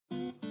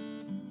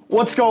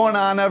What's going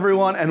on,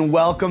 everyone, and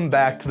welcome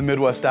back to the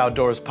Midwest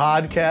Outdoors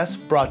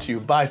podcast, brought to you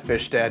by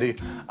Fish Daddy.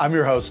 I'm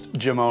your host,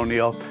 Jim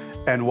O'Neill,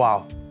 and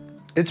wow,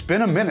 it's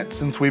been a minute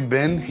since we've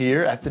been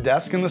here at the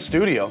desk in the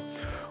studio.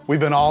 We've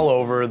been all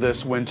over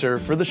this winter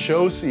for the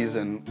show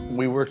season.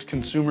 We worked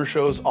consumer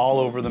shows all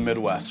over the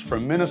Midwest,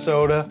 from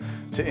Minnesota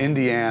to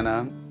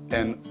Indiana,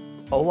 and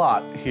a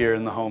lot here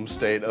in the home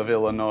state of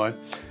Illinois.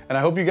 And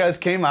I hope you guys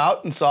came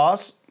out and saw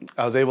us.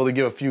 I was able to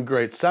give a few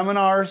great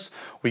seminars.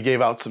 We gave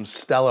out some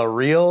Stella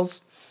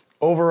reels.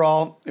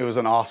 Overall, it was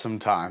an awesome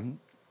time.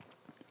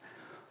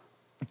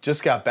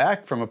 Just got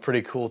back from a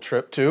pretty cool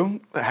trip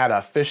too. I had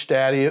a Fish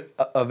Daddy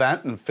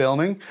event and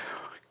filming.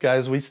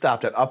 Guys, we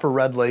stopped at Upper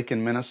Red Lake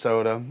in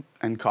Minnesota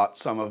and caught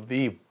some of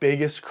the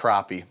biggest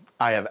crappie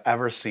I have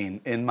ever seen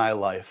in my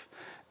life.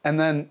 And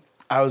then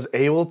I was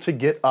able to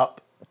get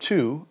up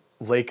to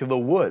Lake of the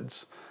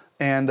Woods.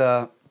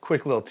 And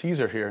quick little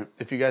teaser here.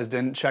 If you guys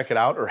didn't check it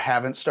out or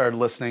haven't started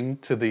listening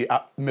to the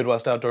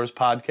Midwest Outdoors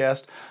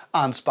podcast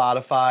on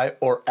Spotify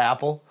or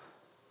Apple,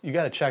 you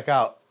got to check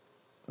out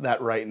that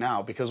right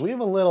now, because we have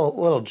a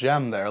little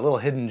gem there, a little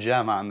hidden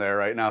gem on there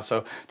right now.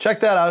 So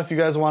check that out if you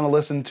guys want to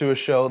listen to a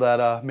show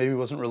that maybe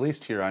wasn't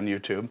released here on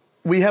YouTube.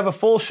 We have a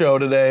full show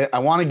today. I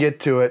want to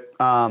get to it.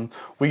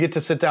 We get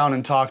to sit down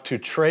and talk to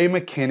Trey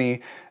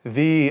McKinney,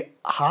 the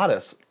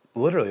hottest,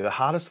 literally the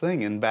hottest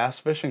thing in bass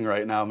fishing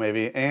right now,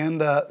 maybe,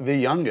 and the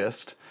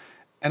youngest,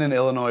 and an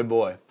Illinois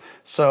boy.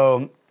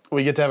 So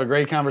we get to have a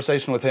great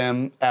conversation with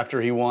him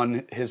after he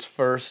won his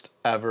first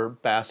ever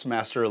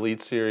Bassmaster Elite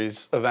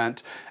Series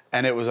event,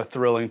 and it was a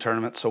thrilling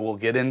tournament, so we'll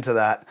get into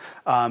that.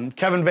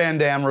 Kevin Van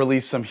Dam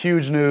released some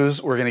huge news.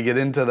 We're going to get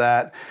into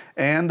that.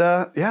 And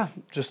yeah,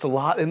 just a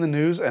lot in the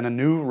news and a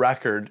new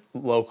record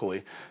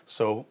locally.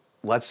 So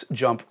let's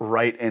jump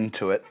right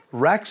into it.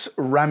 Rex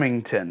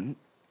Remington.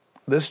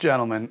 This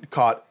gentleman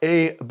caught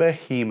a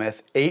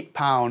behemoth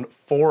 8-pound,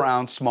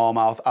 4-ounce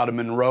smallmouth out of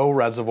Monroe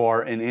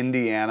Reservoir in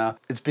Indiana.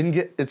 It's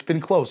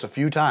been close a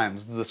few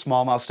times, the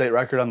smallmouth state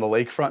record on the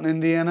lakefront in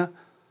Indiana.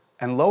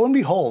 And lo and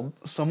behold,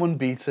 someone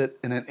beats it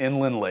in an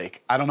inland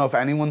lake. I don't know if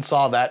anyone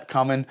saw that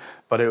coming,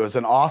 but it was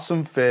an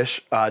awesome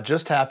fish.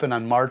 Just happened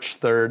on March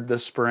 3rd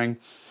this spring.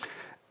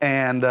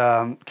 And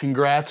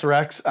congrats,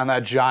 Rex, on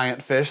that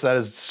giant fish. That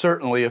is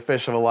certainly a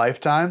fish of a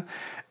lifetime.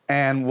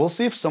 And we'll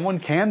see if someone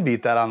can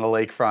beat that on the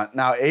lakefront.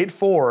 Now,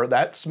 8.4,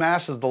 that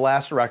smashes the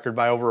last record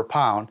by over a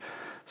pound.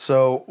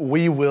 So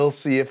we will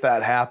see if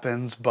that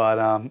happens, but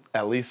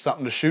at least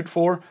something to shoot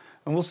for.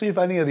 And we'll see if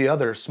any of the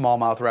other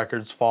smallmouth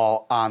records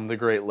fall on the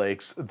Great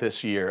Lakes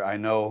this year. I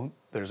know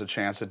there's a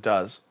chance it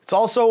does. It's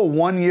also a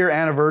 1-year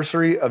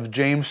anniversary of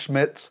James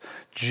Schmidt's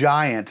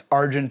giant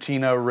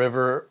Argentina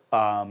River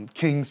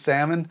king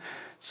salmon.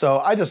 So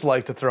I just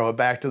like to throw it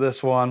back to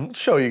this one,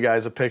 show you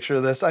guys a picture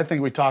of this. I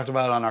think we talked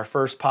about it on our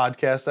first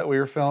podcast that we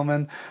were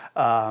filming,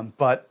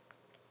 but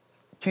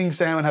king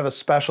salmon have a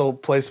special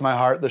place in my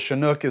heart. The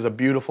Chinook is a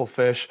beautiful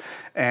fish,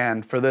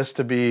 and for this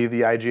to be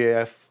the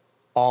IGAF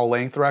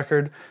all-length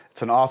record,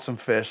 it's an awesome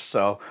fish,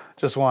 so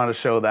just wanted to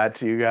show that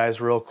to you guys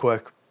real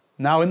quick.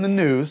 Now in the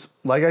news,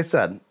 like I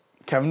said,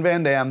 Kevin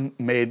Van Dam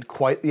made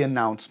quite the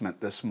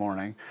announcement this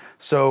morning.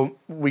 So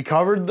we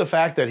covered the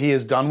fact that he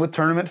is done with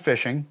tournament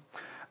fishing.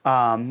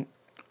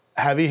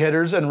 Heavy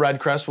Hitters and Red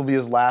Crest will be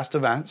his last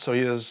event. So he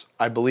is,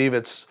 I believe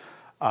it's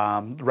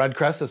Red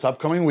Crest this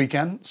upcoming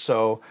weekend.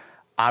 So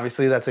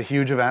obviously that's a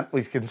huge event.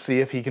 We can see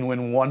if he can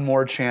win one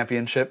more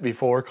championship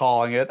before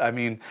calling it. I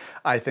mean,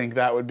 I think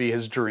that would be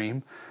his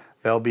dream.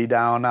 They'll be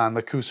down on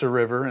the Coosa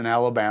River in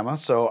Alabama.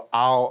 So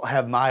I'll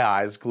have my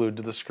eyes glued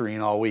to the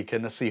screen all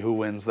weekend to see who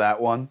wins that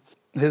one.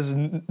 His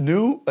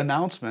new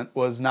announcement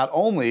was not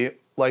only,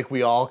 like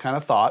we all kind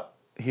of thought,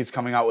 he's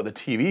coming out with a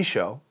TV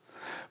show,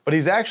 but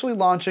he's actually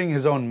launching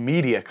his own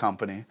media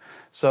company.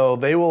 So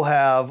they will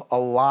have a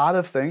lot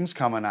of things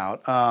coming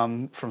out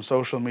from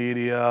social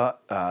media,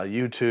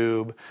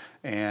 YouTube,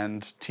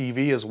 and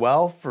TV as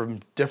well,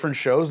 from different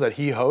shows that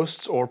he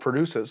hosts or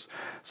produces.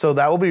 So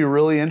that will be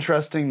really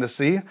interesting to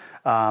see.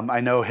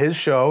 I know his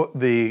show,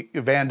 the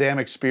Van Dam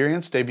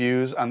Experience,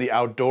 debuts on the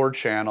Outdoor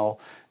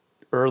Channel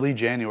early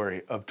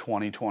January of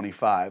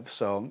 2025.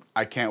 So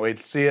I can't wait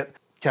to see it.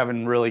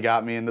 Kevin really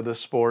got me into this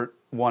sport.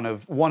 One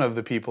of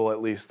the people,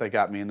 at least, that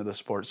got me into the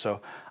sport. So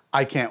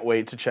I can't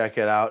wait to check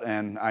it out,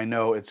 and I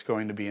know it's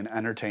going to be an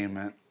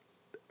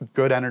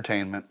good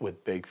entertainment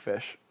with big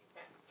fish.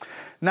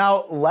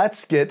 Now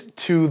let's get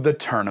to the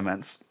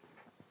tournaments.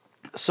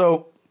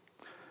 So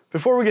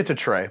before we get to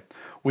Trey,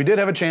 we did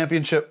have a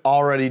championship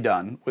already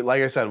done.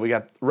 Like I said, we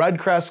got Red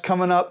Crest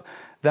coming up,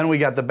 then we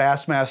got the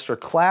Bassmaster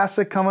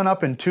Classic coming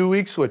up in 2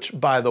 weeks, which,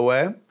 by the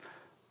way,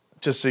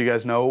 just so you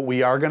guys know,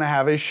 we are going to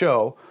have a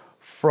show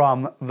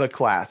from the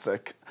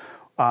Classic.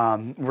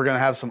 We're going to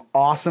have some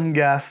awesome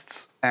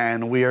guests,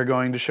 and we are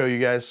going to show you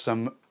guys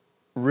some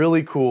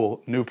really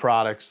cool new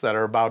products that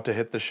are about to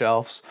hit the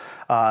shelves.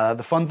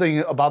 The fun thing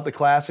about the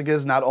Classic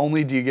is not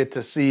only do you get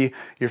to see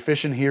your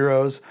fishing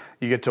heroes,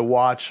 you get to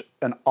watch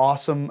an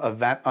awesome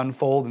event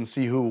unfold and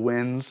see who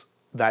wins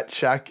that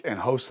check and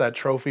host that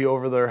trophy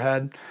over their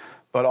head,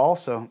 but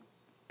also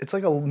it's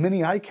like a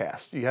mini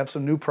iCast. You have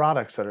some new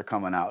products that are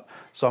coming out.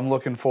 So I'm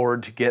looking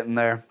forward to getting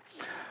there.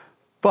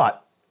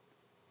 But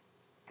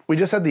we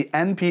just had the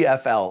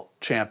NPFL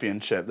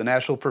Championship, the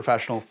National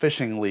Professional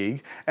Fishing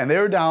League, and they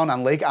were down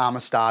on Lake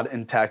Amistad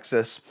in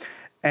Texas.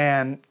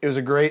 And it was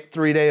a great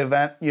 3-day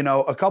event. You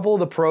know, a couple of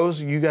the pros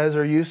you guys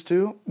are used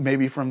to,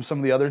 maybe from some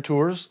of the other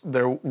tours,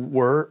 there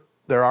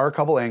are a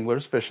couple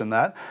anglers fishing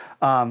that.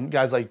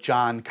 Guys like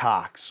John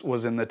Cox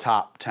was in the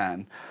top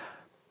 10.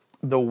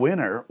 The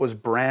winner was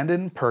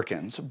Brandon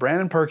Perkins.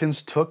 Brandon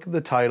Perkins took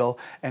the title,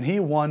 and he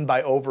won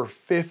by over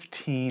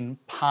 15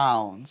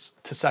 pounds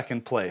to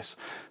second place.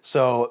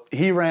 So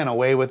he ran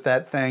away with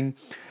that thing,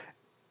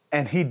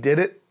 and he did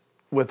it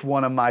with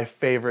one of my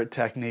favorite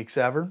techniques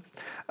ever.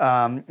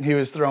 He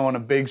was throwing a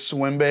big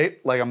swim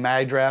bait, like a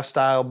mag draft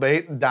style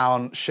bait,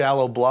 down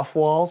shallow bluff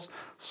walls,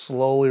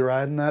 slowly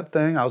riding that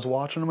thing. I was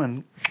watching him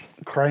and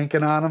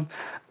cranking on him.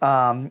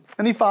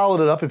 And he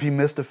followed it up if he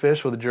missed a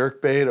fish with a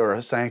jerk bait or a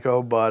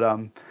Senko, but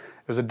it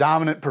was a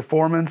dominant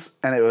performance,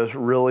 and it was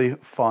really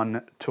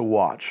fun to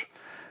watch.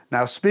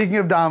 Now, speaking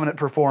of dominant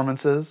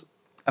performances,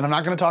 and I'm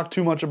not going to talk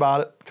too much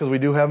about it because we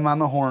do have him on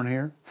the horn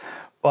here,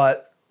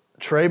 but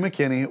Trey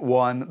McKinney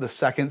won the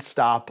second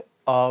stop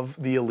of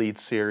the Elite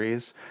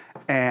Series,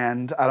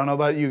 and I don't know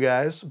about you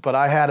guys, but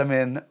I had him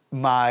in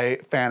my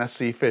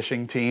fantasy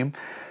fishing team,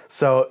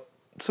 so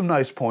some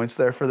nice points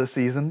there for the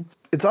season.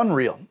 It's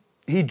unreal.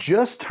 He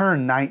just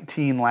turned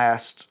 19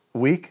 last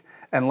week,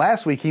 and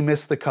last week he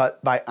missed the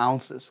cut by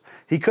ounces.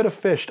 He could have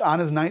fished on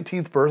his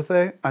 19th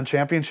birthday on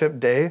championship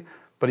day,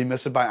 but he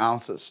missed it by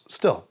ounces.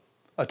 Still,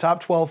 a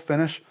top 12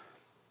 finish,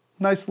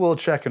 nice little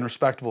check and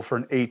respectable for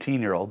an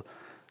 18-year-old.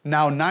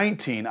 Now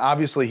 19,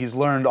 obviously he's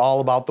learned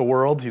all about the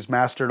world, he's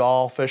mastered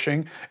all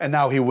fishing, and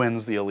now he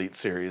wins the Elite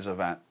Series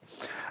event.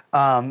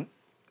 And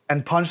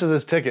punches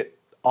his ticket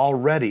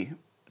already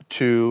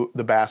to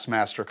the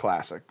Bassmaster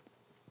Classic.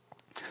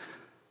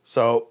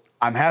 So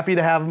I'm happy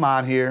to have him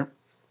on here.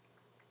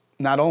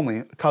 Not only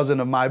a cousin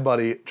of my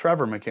buddy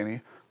Trevor McKinney,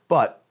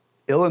 but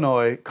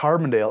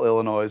Carbondale,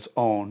 Illinois'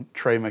 own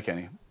Trey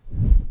McKinney.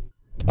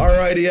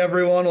 Alrighty,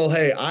 everyone. Well,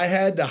 hey, I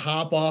had to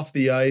hop off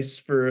the ice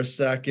for a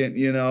second,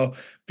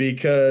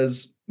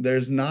 because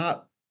there's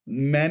not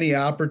many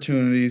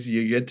opportunities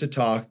you get to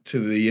talk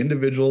to the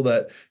individual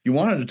that you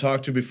wanted to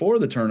talk to before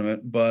the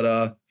tournament,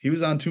 but he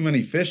was on too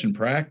many fish in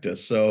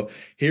practice. So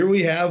here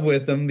we have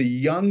with him the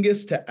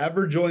youngest to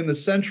ever join the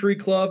Century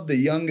Club, the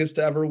youngest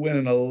to ever win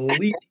an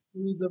Elite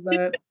Series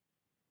event.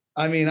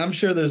 I mean, I'm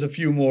sure there's a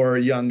few more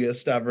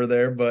youngest ever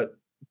there, but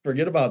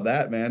forget about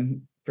that,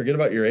 man. Forget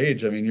about your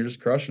age. I mean, you're just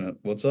crushing it.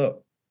 What's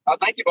up? Oh,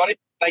 thank you, buddy.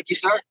 Thank you,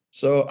 sir.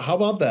 So how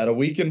about that? A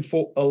week in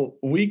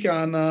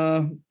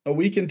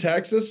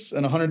Texas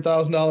and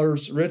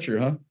 $100,000 richer,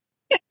 huh?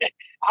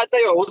 I'd say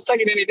we'll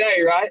take it any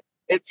day, right?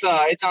 It's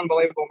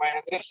unbelievable,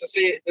 man. Just to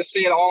see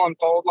it all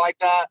unfold like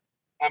that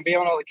and be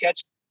able to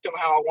catch them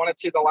how I wanted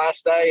to the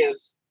last day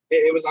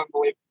it was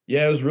unbelievable.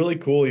 Yeah, it was really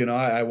cool.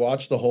 I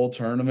watched the whole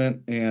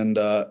tournament, and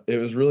it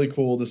was really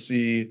cool to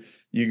see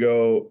you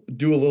go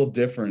do a little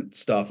different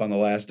stuff on the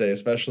last day,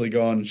 especially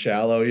going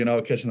shallow,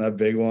 catching that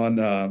big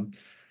one.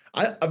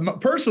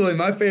 Personally,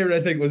 my favorite,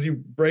 I think, was you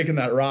breaking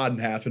that rod in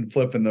half and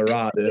flipping the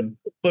rod in,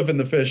 flipping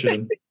the fish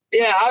in.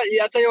 Yeah,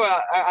 I tell you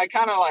what, I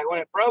kind of like when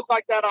it broke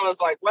like that, I was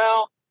like,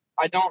 well,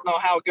 I don't know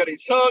how good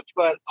he's hooked,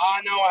 but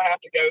I know I have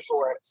to go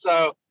for it.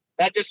 So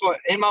that just what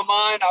in my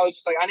mind, I was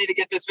just like, I need to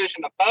get this fish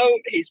in the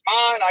boat. He's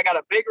mine. I got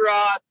a big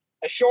rod,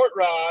 a short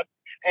rod,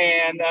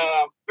 and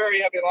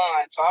very heavy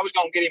line. So I was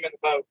going to get him in the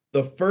boat.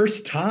 The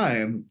first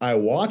time I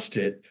watched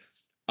it,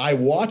 I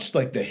watched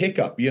like the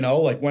hiccup,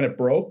 like when it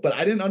broke, but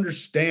I didn't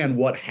understand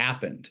what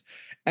happened.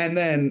 And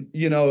then,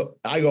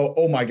 I go,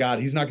 oh my God,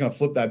 he's not going to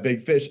flip that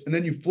big fish. And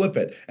then you flip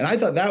it. And I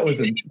thought that was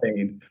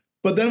insane.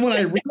 But then when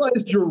I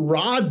realized your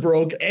rod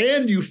broke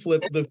and you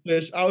flipped the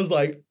fish, I was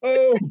like,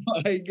 oh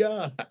my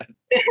God.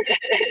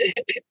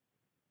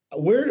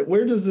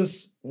 Where does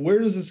this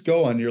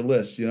go on your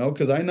list?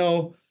 Because I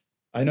know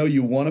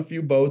you won a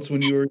few boats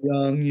when you were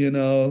young,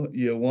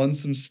 you won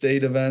some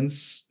state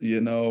events,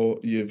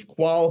 you've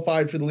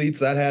qualified for the elites.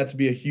 That had to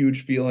be a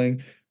huge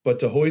feeling, but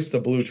to hoist a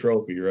blue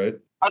trophy, right?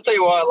 I'll tell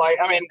you what,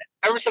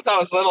 ever since I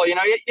was little, you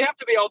have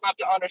to be old enough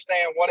to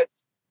understand what it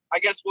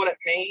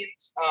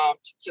means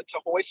to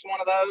hoist one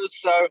of those.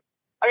 So,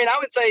 I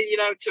would say,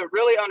 to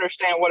really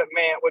understand what it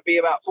meant would be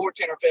about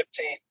 14 or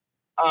 15.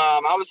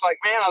 I was like,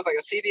 I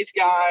see these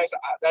guys.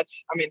 That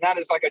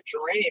is like a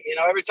dream,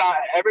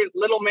 every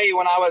little me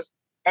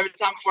every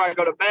time before I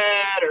go to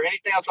bed or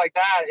anything else like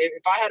that,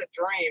 if I had a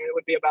dream, it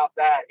would be about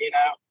that,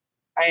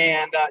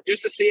 and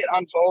just to see it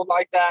unfold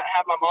like that,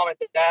 have my mom and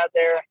dad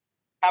there,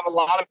 have a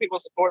lot of people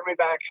support me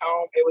back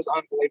home. It was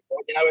unbelievable.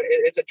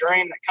 It's a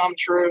dream that come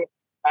true.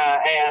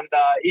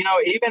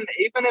 Even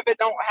if it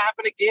don't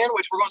happen again,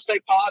 which we're going to stay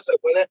positive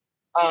with it,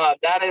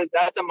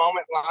 that's a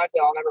moment in life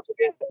that I'll never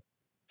forget.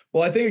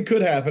 Well, I think it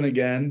could happen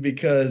again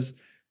because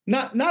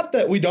not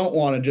that we don't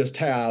want to just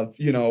have,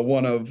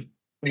 one of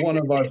one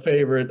of our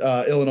favorite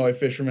Illinois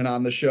fishermen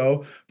on the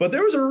show. But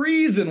there was a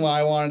reason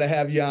why I wanted to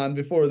have you on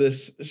before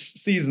this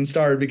season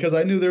started, because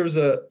I knew there was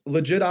a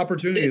legit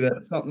opportunity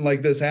that something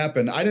like this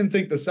happened. I didn't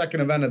think the second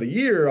event of the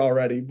year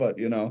already, but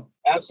you know.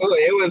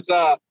 Absolutely. It was,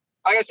 like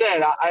I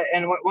said,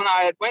 when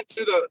I went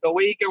through the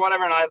week or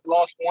whatever, and I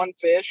lost one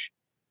fish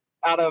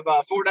out of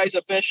 4 days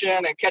of fishing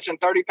and catching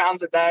 30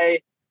 pounds a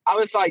day, I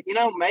was like,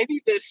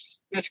 maybe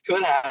this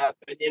could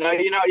happen.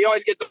 You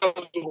always get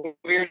those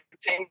weird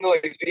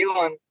tingly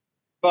feeling.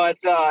 But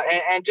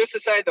and just to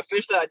say, the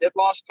fish that I did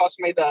lose cost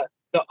me the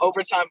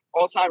overtime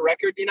all-time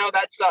record.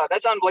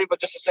 That's unbelievable.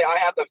 Just to say, I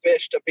have the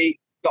fish to beat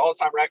the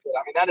all-time record.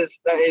 I mean,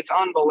 it's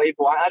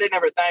unbelievable. I didn't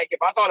ever think, if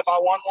I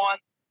won one,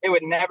 it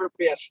would never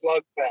be a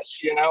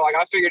slugfest. Like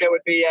I figured it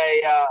would be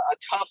a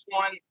tough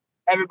one.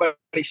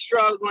 Everybody's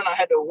struggling. I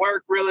had to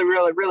work really,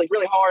 really, really,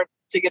 really hard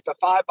to get the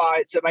 5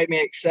 bites that made me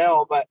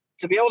excel. But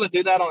to be able to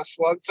do that on a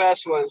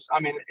slugfest was, I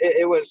mean,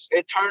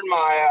 it turned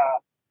my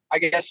I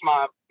guess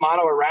my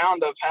motto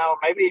around of how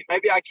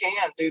maybe I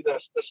can do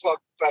the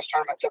slugfest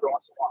tournaments every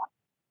once in a while.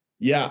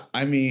 Yeah,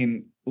 I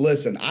mean,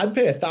 listen, I'd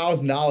pay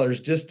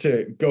 $1,000 just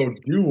to go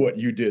do what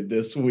you did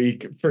this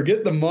week.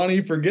 Forget the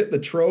money, forget the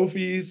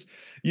trophies.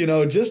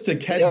 Just to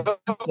catch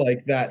bass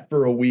like that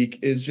for a week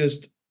is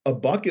just a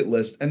bucket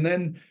list. And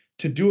then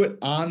to do it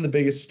on the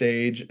biggest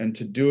stage and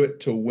to do it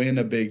to win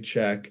a big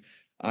check.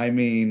 I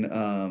mean,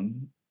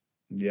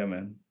 yeah,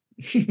 man.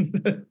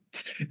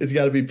 It's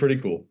got to be pretty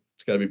cool.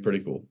 It's got to be pretty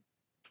cool.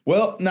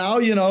 Well, now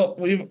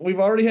we've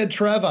already had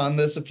Trev on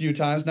this a few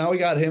times. Now we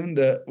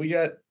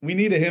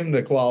need him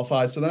to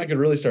qualify, so then I could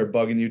really start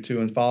bugging you two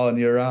and following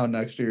you around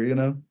next year.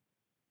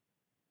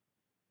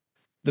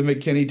 The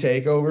McKinney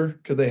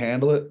takeover, could they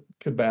handle it?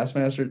 Could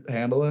Bassmaster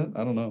handle it?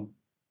 I don't know.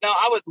 No,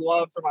 I would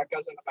love for my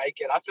cousin to make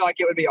it. I feel like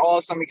it would be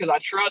awesome because I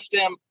trust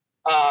him.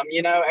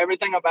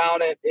 Everything about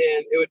it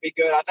would be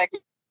good. I think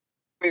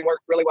we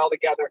work really well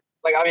together.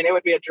 Like, I mean, it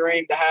would be a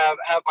dream to have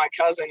my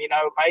cousin,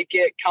 make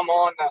it, come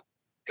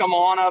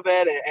on of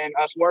it, and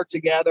us work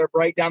together,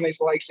 break down these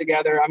lakes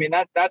together. I mean,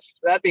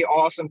 that'd be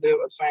awesome to do it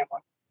with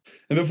family.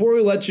 And before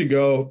we let you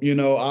go,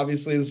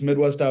 obviously this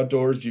Midwest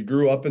Outdoors, you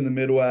grew up in the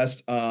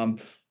Midwest.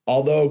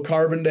 Although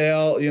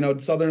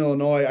Carbondale, Southern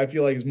Illinois, I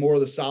feel like is more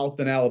the South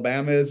than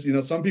Alabama is.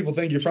 Some people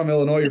think you're from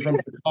Illinois, you're from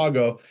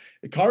Chicago.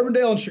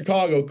 Carbondale and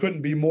Chicago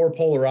couldn't be more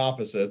polar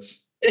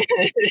opposites.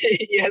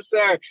 Yes,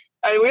 sir.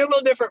 I mean, we're a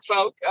little different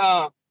folk.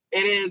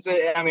 It is.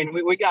 I mean,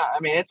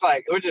 it's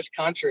like we're just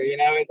country.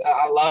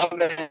 I love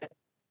it.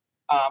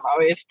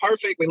 It's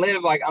perfect. We live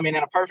in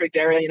a perfect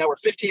area. We're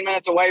 15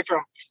 minutes away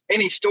from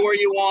any store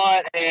you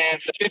want,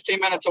 and 15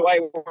 minutes away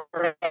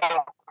we're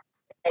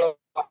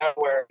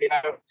nowhere.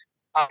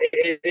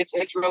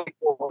 It's really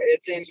cool.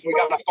 It seems we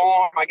got a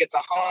farm. I get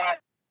to hunt.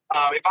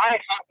 If I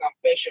ain't hunting, I'm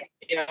fishing.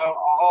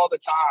 All the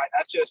time.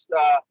 That's just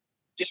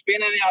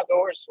being in the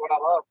outdoors is what I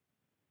love.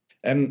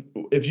 And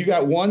if you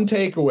got one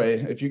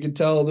takeaway, if you could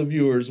tell the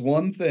viewers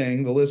one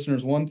thing, the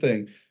listeners one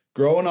thing,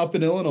 growing up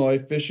in Illinois,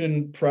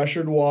 fishing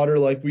pressured water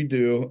like we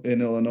do in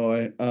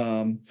Illinois,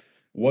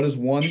 what is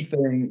one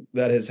thing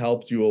that has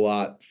helped you a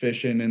lot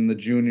fishing in the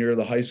junior,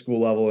 the high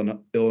school level in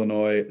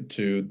Illinois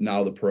to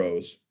now the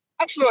pros?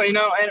 Absolutely.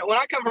 And when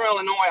I come from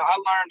Illinois, I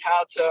learned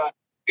how to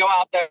go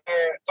out there,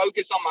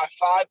 focus on my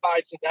 5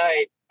 bites a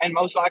day, and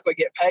most likely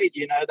get paid.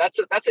 That's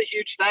a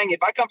huge thing.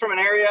 If I come from an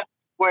area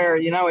where,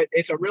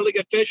 it's a really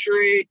good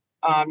fishery,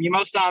 you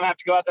most of the time have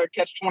to go out there and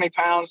catch 20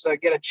 pounds to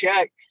get a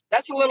check.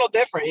 That's a little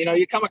different.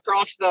 You come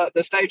across the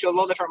stage with a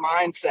little different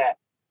mindset.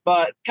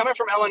 But coming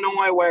from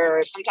Illinois,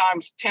 where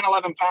sometimes 10,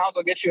 11 pounds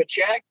will get you a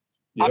check,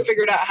 yep. I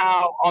figured out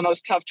how on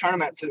those tough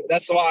tournaments.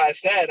 That's why I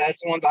said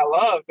that's the ones I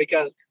love,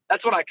 because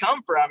that's what I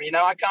come from.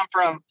 I come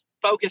from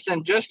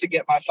focusing just to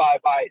get my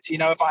 5 bites.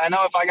 If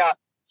I got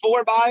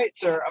 4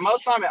 bites, or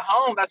most of the time at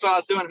home, that's what I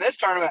was doing in this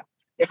tournament.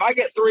 If I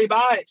get 3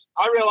 bites,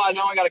 I realize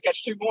I only got to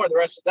catch 2 more the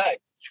rest of the day.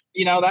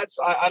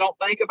 I don't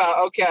think about,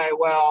 okay,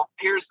 well,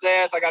 here's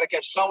this. I got to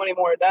catch so many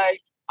more a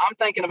day. I'm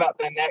thinking about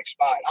the next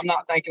bite. I'm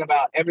not thinking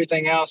about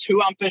everything else,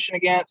 who I'm fishing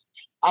against.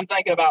 I'm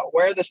thinking about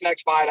where this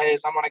next bite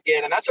is I'm going to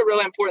get. And that's a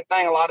really important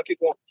thing a lot of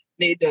people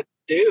need to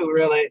do,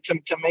 really.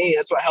 To me,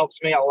 that's what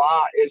helps me a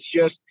lot, is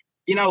just,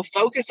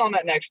 focus on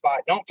that next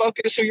bite. Don't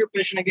focus who you're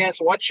fishing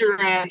against, what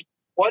you're in,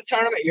 what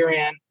tournament you're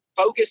in.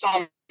 Focus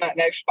on that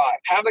next bite.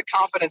 Have the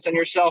confidence in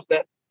yourself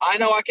that I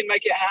know I can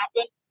make it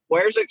happen.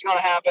 Where's it going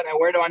to happen, and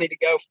where do I need to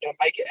go to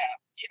make it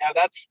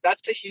happen?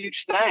 That's a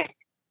huge thing,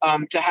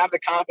 to have the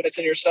confidence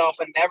in yourself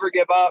and never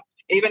give up,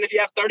 even if you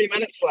have 30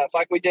 minutes left,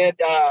 like we did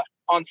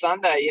on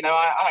Sunday.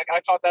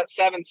 I caught that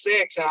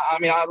 7-6, and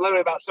I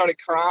literally about started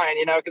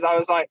crying, because I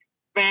was like,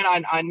 man,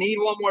 I need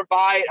one more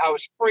bite. I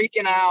was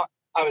freaking out.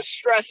 I was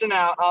stressing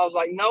out. I was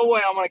like, no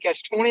way I'm going to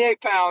catch 28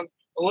 pounds,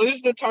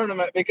 lose the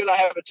tournament because I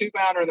have a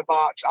 2-pounder in the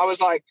box. I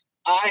was like,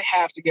 I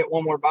have to get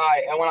one more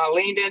bite. And when I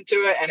leaned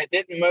into it and it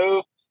didn't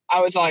move, I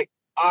was like,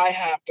 I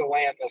have to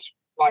land this.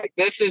 Like,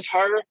 this is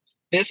her.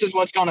 This is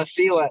what's going to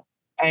seal it.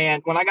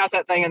 And when I got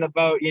that thing in the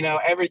boat,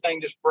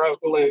 everything just broke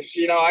loose.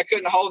 I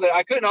couldn't hold it.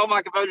 I couldn't hold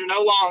my composure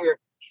no longer.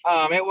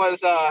 It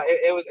was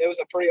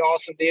a pretty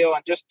awesome deal.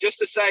 And just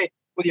to say,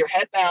 with your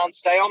head down,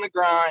 stay on the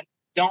grind.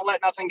 Don't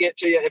let nothing get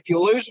to you. If you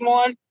lose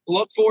one,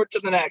 look forward to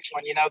the next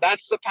one.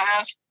 That's the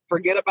past.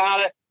 Forget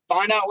about it.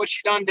 Find out what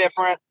you've done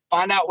different.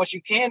 Find out what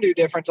you can do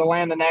different to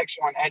land the next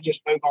one, and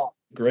just move on.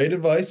 Great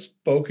advice,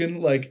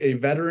 spoken like a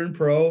veteran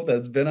pro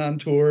that's been on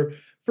tour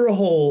for a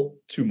whole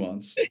 2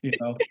 months.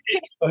 So,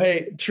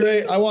 hey,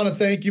 Trey, I want to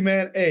thank you,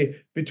 man. Hey,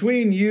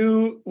 between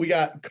you, we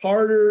got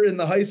Carter in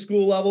the high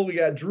school level. We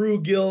got Drew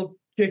Gill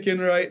kicking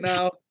right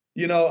now.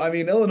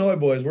 Illinois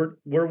boys,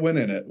 we're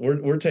winning it.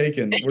 We're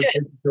taking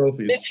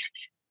trophies.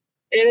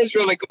 It is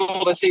really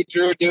cool to see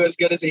Drew do as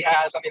good as he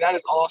has. That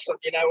is awesome.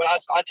 When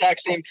I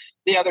texted him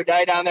the other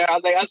day down there, I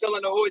was like, us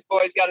Illinois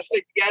boys got to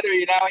stick together.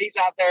 He's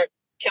out there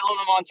killing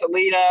them on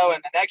Toledo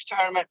and the next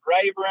tournament,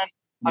 Rayburn.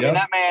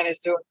 That man is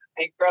doing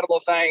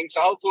incredible things.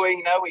 So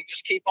hopefully, we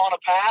just keep on a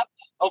path.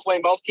 Hopefully,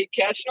 we both keep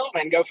catching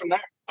them and go from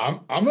there.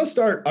 I'm gonna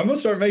start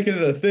making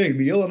it a thing.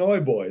 The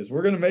Illinois boys,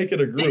 we're gonna make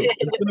it a group.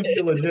 It's gonna be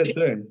a legit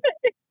thing.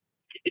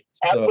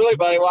 Absolutely,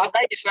 buddy. Well,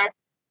 thank you, sir.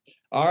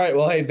 All right.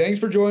 Well, hey, thanks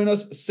for joining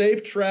us.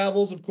 Safe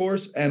travels, of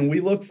course, and we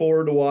look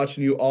forward to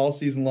watching you all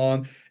season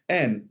long.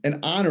 And an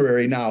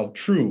honorary, now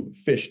true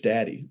fish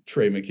daddy,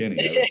 Trey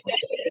McKinney.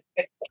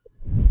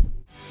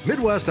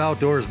 Midwest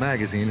Outdoors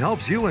Magazine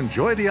helps you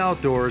enjoy the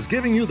outdoors,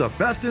 giving you the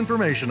best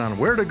information on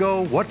where to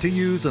go, what to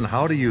use, and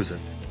how to use it.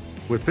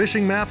 With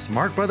fishing maps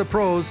marked by the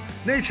pros,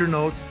 nature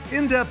notes,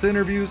 in-depth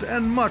interviews,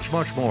 and much,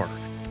 much more.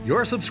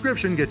 Your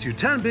subscription gets you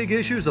 10 big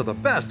issues of the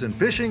best in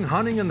fishing,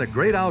 hunting, and the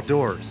great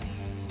outdoors.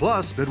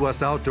 Plus,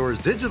 Midwest Outdoors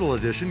Digital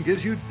Edition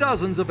gives you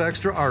dozens of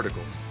extra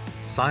articles.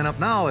 Sign up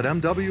now at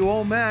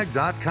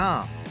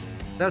mwomag.com.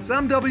 That's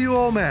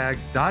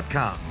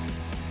mwomag.com.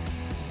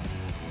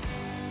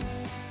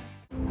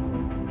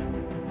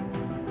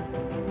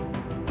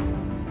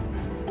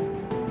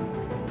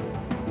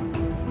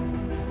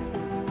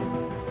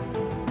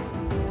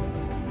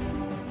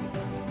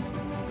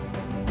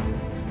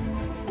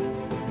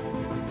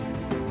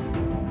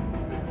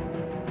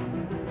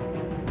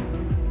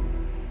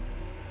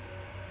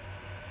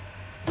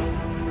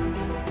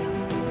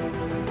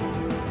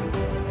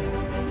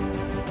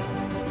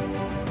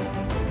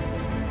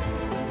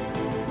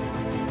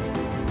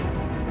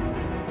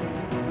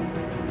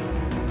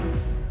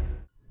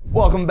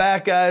 Welcome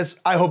back, guys.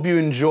 I hope you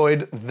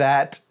enjoyed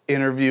that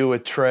interview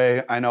with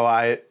Trey. I know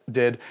I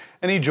did.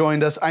 And he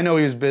joined us. I know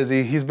he was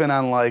busy. He's been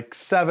on like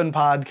 7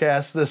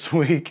 podcasts this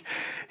week.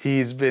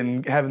 He's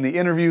been having the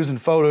interviews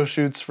and photo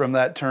shoots from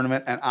that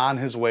tournament and on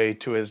his way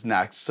to his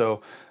next.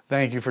 So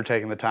thank you for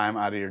taking the time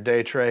out of your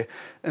day, Trey.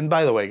 And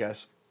by the way,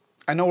 guys,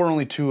 I know we're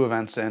only 2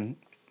 events in,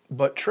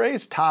 but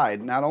Trey's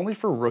tied not only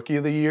for Rookie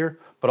of the Year,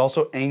 but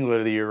also Angler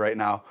of the Year right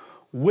now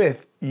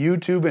with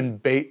YouTube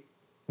and bait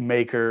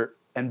maker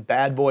and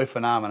bad boy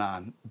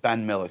phenomenon,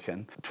 Ben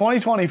Milliken.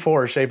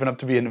 2024 is shaping up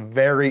to be a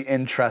very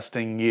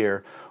interesting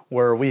year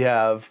where we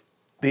have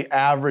the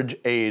average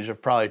age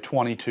of probably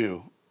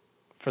 22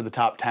 for the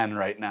top 10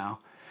 right now.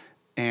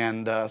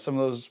 And some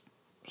of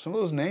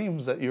those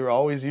names that you're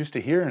always used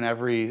to hearing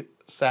every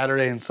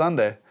Saturday and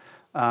Sunday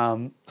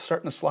starting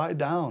to slide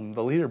down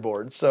the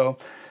leaderboard. So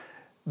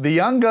the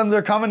young guns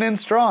are coming in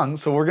strong.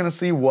 So we're gonna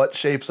see what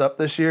shapes up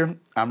this year.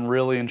 I'm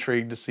really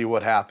intrigued to see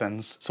what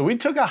happens. So we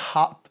took a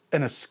hop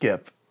and a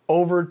skip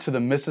over to the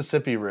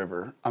Mississippi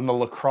River on the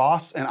La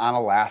Crosse and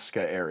Onalaska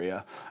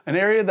area, an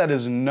area that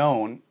is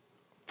known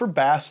for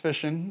bass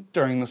fishing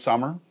during the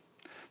summer,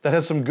 that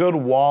has some good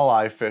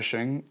walleye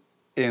fishing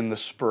in the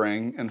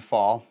spring and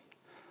fall,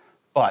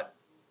 but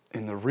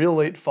in the real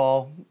late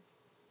fall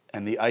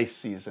and the ice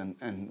season,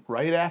 and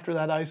right after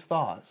that ice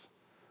thaws,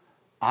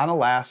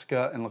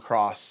 Onalaska and La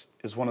Crosse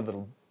is one of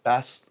the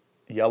best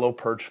yellow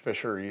perch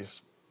fisheries,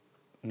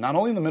 not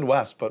only in the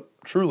Midwest, but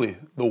truly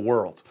the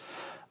world.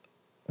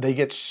 They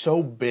get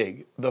so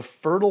big. The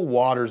fertile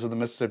waters of the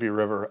Mississippi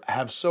River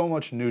have so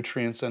much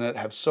nutrients in it,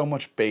 have so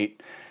much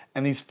bait,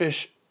 and these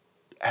fish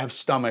have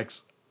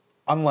stomachs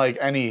unlike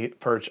any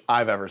perch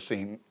I've ever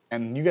seen.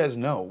 And you guys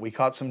know, we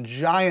caught some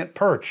giant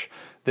perch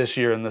this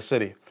year in the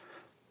city.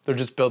 They're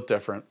just built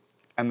different,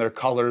 and their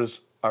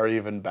colors are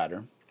even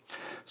better.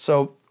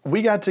 So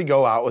we got to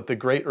go out with the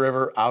Great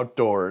River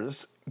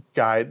Outdoors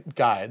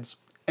guides,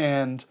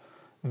 and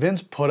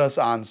Vince put us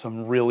on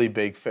some really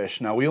big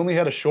fish. Now, we only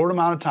had a short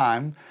amount of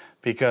time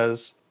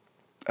because,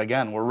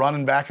 again, we're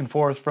running back and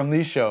forth from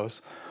these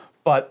shows,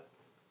 but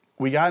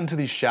we got into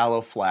these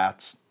shallow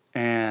flats,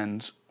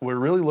 and we're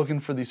really looking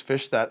for these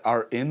fish that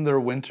are in their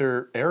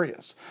winter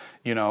areas.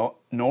 You know,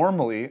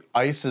 normally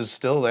ice is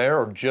still there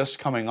or just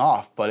coming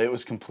off, but it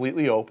was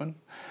completely open.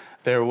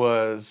 There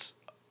was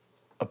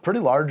a pretty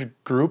large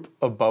group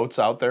of boats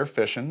out there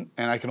fishing,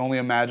 and I can only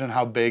imagine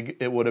how big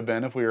it would have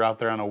been if we were out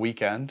there on a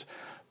weekend.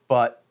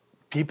 But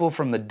people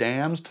from the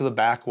dams to the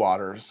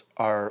backwaters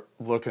are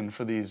looking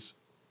for these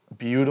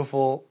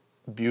beautiful,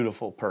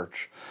 beautiful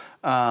perch.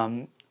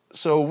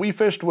 So we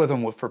fished with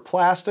them for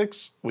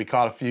plastics. We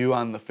caught a few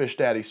on the Fish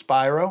Daddy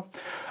Spyro.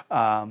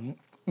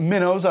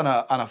 Minnows on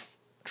a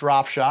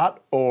drop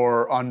shot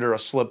or under a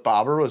slip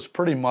bobber was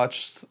pretty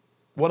much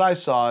what I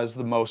saw is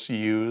the most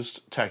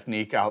used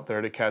technique out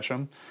there to catch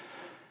them.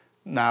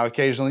 Now,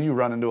 occasionally you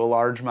run into a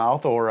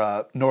largemouth or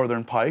a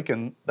northern pike,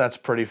 and that's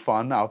pretty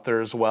fun out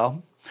there as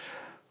well.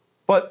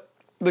 But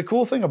the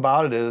cool thing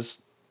about it is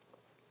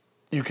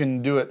you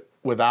can do it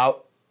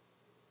without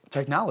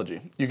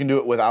technology. You can do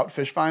it without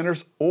fish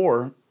finders,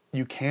 or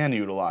you can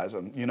utilize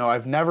them. You know,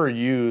 I've never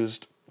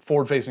used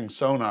forward-facing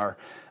sonar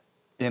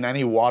in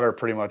any water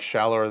pretty much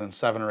shallower than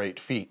 7 or 8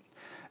 feet.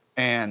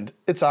 And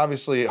it's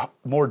obviously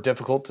more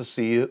difficult to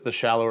see the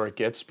shallower it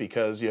gets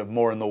because you have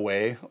more in the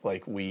way,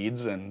 like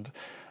weeds and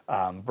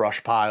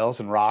brush piles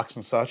and rocks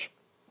and such.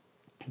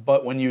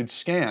 But when you'd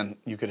scan,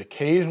 you could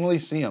occasionally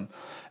see them,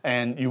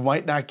 and you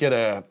might not get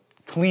a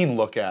clean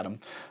look at them,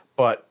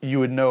 but you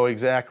would know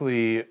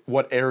exactly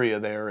what area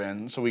they're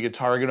in, so we could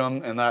target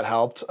them, and that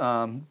helped.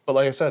 But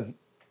like I said,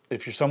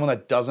 if you're someone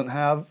that doesn't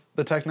have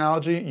the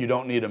technology, you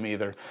don't need them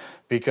either,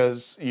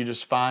 because you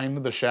just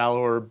find the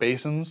shallower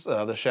basins,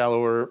 the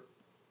shallower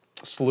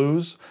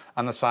sloughs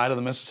on the side of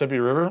the Mississippi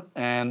River,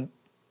 and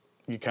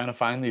you kind of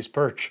find these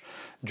perch,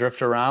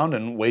 drift around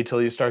and wait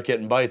till you start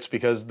getting bites,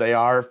 because they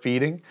are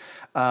feeding,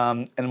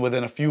 and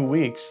within a few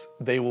weeks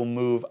they will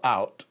move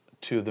out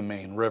to the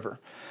main river.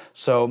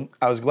 So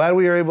I was glad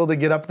we were able to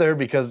get up there,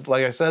 because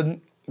like I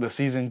said, the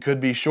season could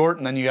be short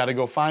and then you got to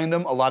go find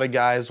them. A lot of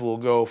guys will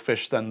go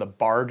fish then the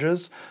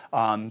barges.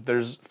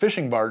 There's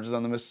fishing barges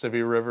on the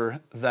Mississippi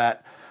River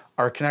that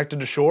are connected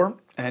to shore,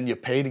 and you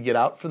pay to get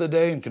out for the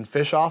day and can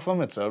fish off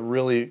them. It's a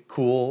really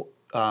cool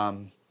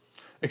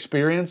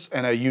experience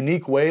and a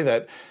unique way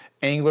that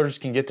anglers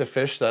can get to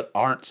fish that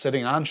aren't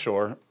sitting on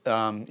shore,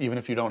 even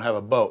if you don't have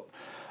a boat.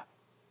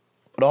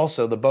 But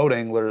also the boat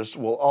anglers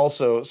will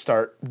also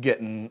start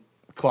getting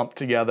clumped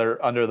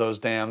together under those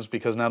dams,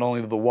 because not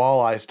only do the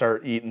walleye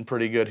start eating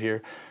pretty good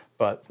here,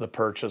 but the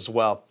perch as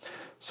well.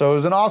 So it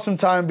was an awesome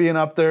time being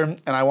up there,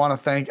 and I want to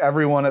thank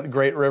everyone at the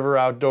Great River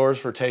Outdoors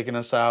for taking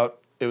us out.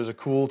 It was a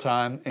cool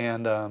time,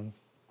 and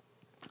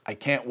I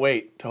can't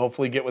wait to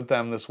hopefully get with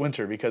them this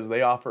winter, because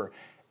they offer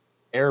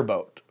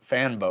airboat,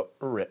 fan boat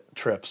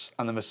trips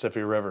on the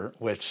Mississippi River,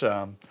 which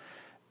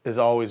has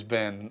always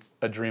been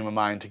a dream of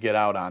mine to get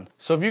out on.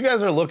 So if you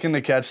guys are looking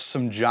to catch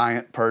some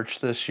giant perch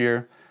this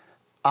year,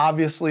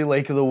 obviously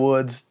Lake of the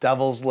Woods,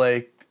 Devil's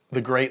Lake,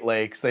 the Great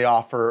Lakes, they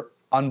offer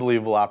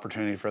unbelievable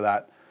opportunity for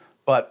that.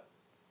 But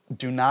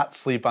do not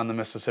sleep on the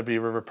Mississippi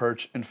River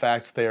perch. In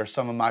fact, they are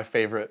some of my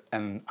favorite,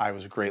 and I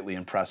was greatly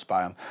impressed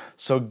by them.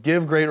 So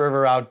give Great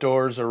River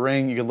Outdoors a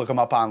ring. You can look them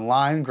up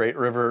online,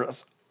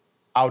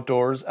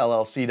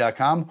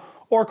 greatriveroutdoorsllc.com,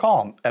 or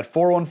call them at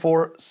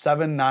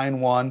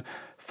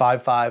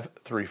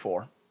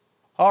 414-791-5534.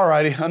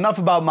 Alrighty, enough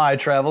about my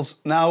travels.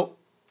 Now,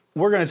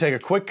 we're going to take a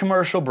quick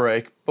commercial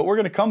break, but we're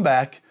going to come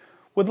back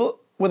with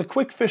a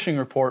quick fishing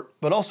report,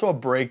 but also a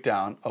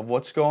breakdown of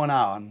what's going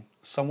on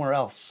somewhere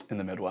else in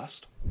the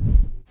Midwest.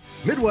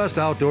 Midwest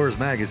Outdoors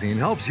Magazine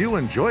helps you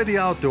enjoy the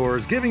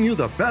outdoors, giving you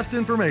the best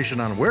information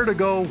on where to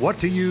go, what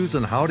to use,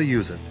 and how to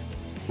use it.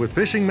 With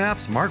fishing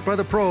maps marked by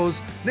the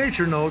pros,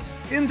 nature notes,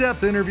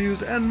 in-depth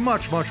interviews, and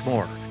much, much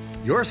more.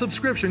 Your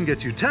subscription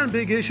gets you 10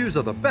 big issues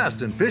of the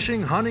best in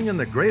fishing, hunting, and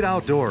the great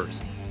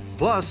outdoors.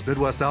 Plus,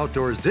 Midwest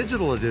Outdoors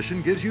Digital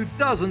Edition gives you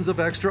dozens of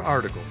extra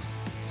articles.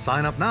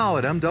 Sign up now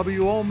at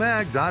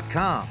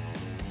mwomag.com.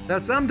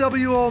 That's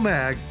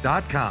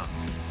mwomag.com.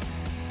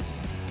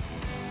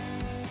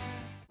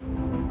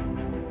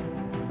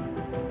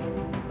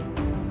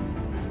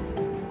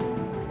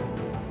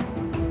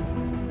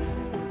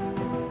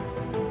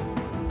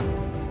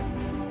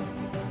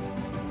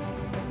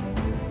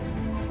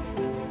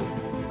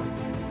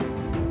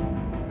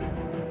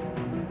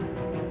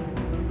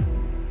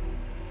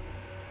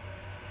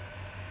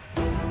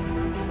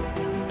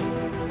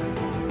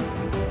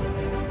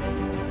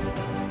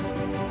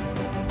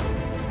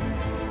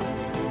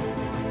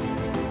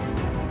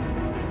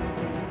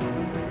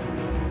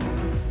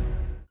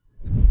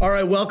 All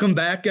right, welcome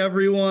back,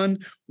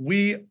 everyone.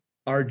 We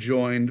are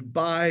joined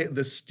by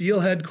the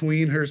steelhead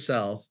queen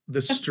herself,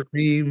 the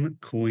stream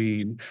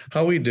queen.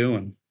 How are we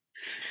doing?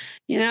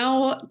 You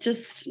know,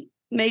 just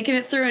making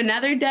it through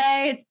another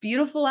day. It's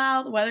beautiful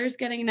out. The weather's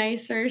getting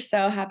nicer,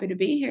 so happy to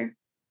be here.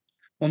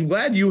 Well, I'm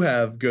glad you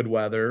have good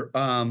weather.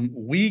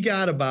 We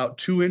got about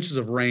 2 inches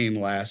of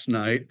rain last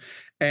night,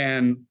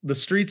 and the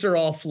streets are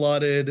all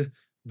flooded.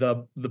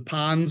 The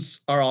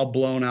ponds are all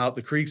blown out.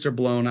 The creeks are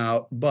blown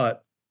out,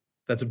 but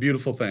that's a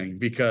beautiful thing,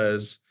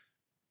 because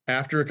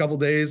after a couple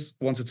days,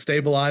 once it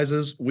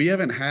stabilizes, we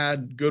haven't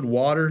had good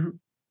water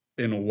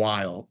in a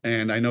while.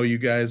 And I know you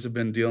guys have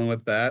been dealing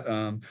with that.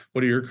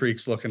 What are your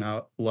creeks looking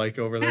out like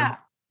over there? Yeah,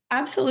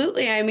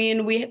 absolutely. I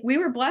mean, we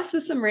were blessed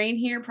with some rain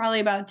here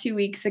probably about 2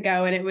 weeks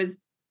ago, and it was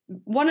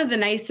one of the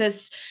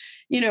nicest,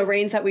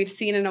 rains that we've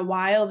seen in a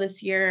while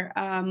this year.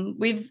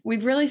 We've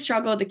really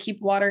struggled to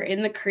keep water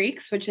in the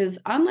creeks, which is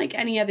unlike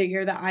any other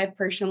year that I've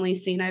personally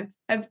seen.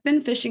 I've been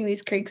fishing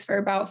these creeks for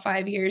about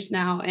 5 years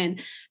now, and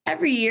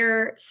every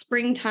year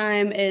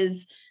springtime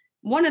is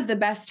one of the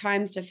best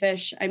times to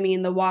fish. I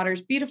mean, the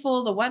water's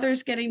beautiful, the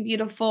weather's getting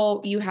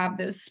beautiful. You have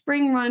those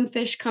spring run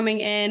fish coming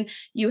in,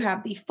 you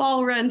have the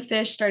fall run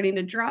fish starting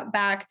to drop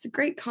back. It's a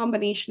great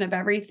combination of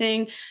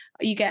everything.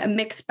 You get a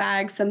mixed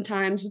bag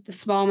sometimes with the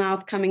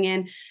smallmouth coming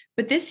in.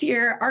 But this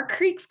year, our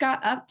creeks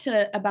got up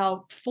to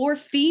about 4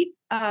 feet.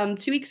 2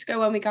 weeks ago,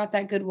 when we got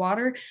that good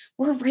water,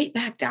 we're right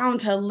back down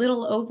to a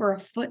little over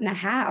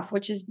 1.5 feet,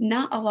 which is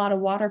not a lot of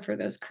water for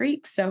those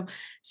creeks. So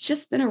it's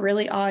just been a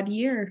really odd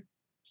year.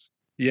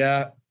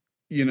 Yeah,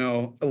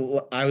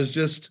 I was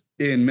just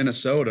in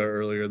Minnesota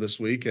earlier this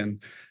week,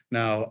 and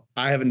now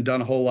I haven't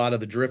done a whole lot of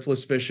the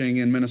driftless fishing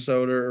in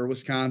Minnesota or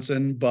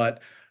Wisconsin,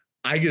 but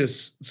I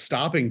just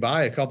stopping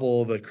by a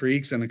couple of the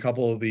creeks and a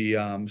couple of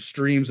the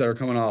streams that are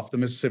coming off the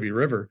Mississippi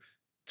River.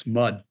 It's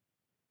mud.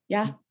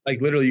 Yeah.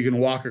 Like literally, you can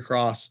walk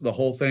across the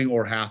whole thing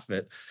or half of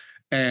it.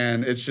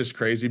 And it's just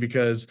crazy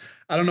because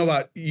I don't know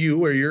about you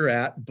where you're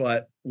at,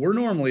 but we're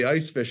normally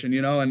ice fishing,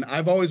 and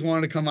I've always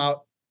wanted to come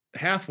out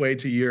halfway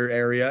to your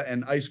area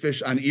and ice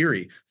fish on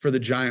Erie for the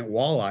giant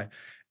walleye.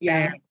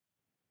 Yeah. And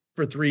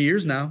for 3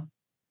 years now,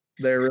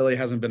 there really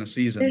hasn't been a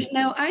season. There's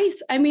no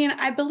ice. I mean,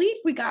 I believe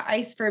we got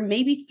ice for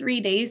maybe 3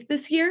 days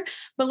this year,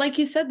 but like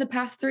you said, the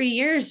past 3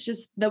 years,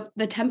 just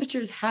the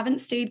temperatures haven't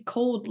stayed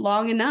cold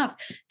long enough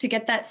to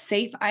get that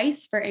safe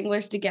ice for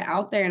anglers to get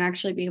out there and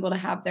actually be able to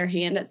have their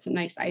hand at some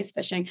nice ice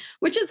fishing,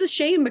 which is a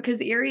shame because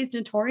Erie is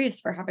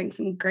notorious for having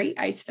some great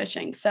ice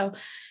fishing. So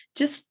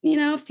just,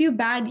 a few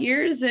bad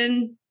years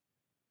and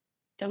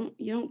you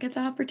don't get the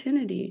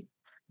opportunity.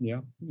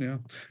 Yeah. Yeah.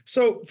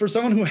 So for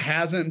someone who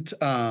hasn't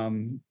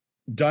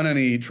done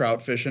any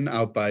trout fishing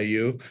out by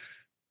you,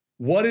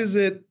 what's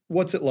it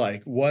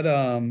like? What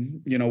are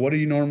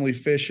you normally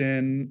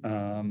fishing?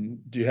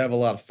 Do you have a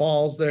lot of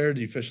falls there? Do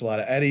you fish a lot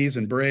of eddies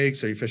and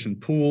breaks? Are you fishing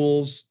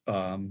pools?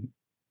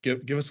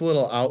 Give us a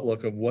little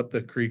outlook of what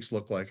the creeks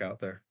look like out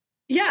there.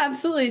 Yeah,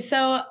 absolutely.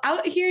 So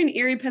out here in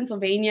Erie,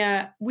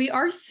 Pennsylvania, we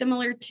are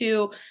similar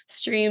to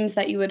streams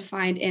that you would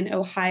find in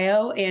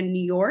Ohio and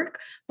New York,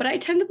 but I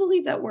tend to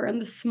believe that we're on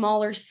the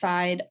smaller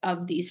side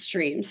of these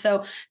streams.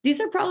 So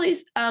these are probably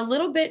a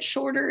little bit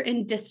shorter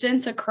in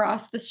distance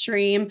across the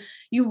stream.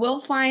 You will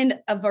find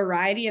a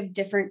variety of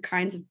different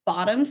kinds of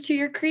bottoms to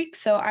your creek.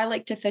 So I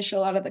like to fish a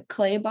lot of the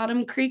clay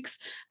bottom creeks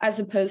as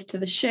opposed to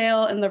the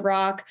shale and the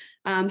rock.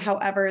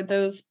 However,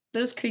 those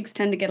creeks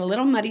tend to get a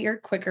little muddier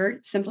quicker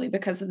simply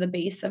because of the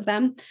base of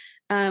them.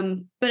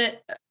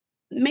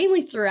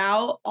 Mainly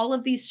throughout, all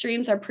of these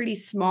streams are pretty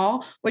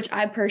small, which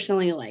I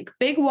personally like.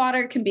 Big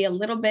water can be a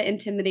little bit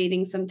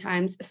intimidating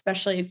sometimes,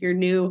 especially if you're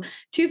new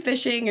to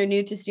fishing or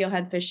new to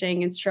steelhead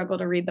fishing and struggle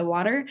to read the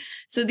water.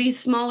 So these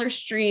smaller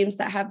streams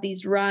that have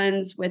these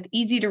runs with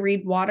easy to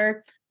read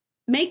water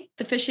make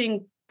the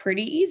fishing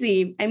pretty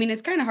easy. I mean,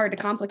 it's kind of hard to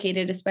complicate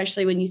it,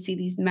 especially when you see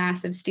these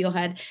massive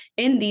steelhead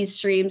in these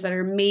streams that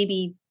are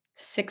maybe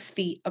 6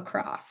 feet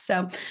across.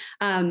 So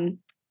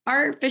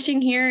our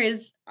fishing here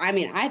is,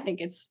 I think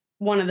it's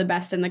one of the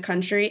best in the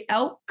country.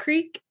 Elk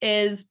Creek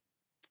is,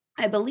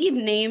 I believe,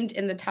 named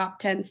in the top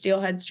 10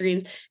 steelhead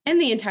streams in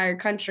the entire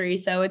country.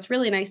 So it's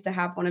really nice to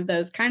have one of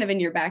those kind of in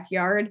your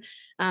backyard.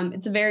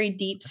 It's a very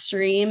deep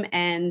stream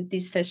and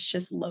these fish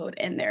just load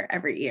in there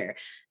every year.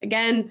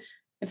 Again,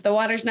 if the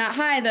water's not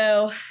high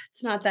though,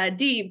 it's not that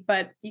deep,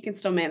 but you can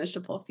still manage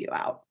to pull a few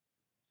out.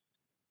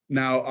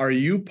 Now, are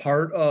you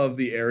part of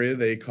the area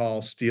they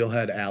call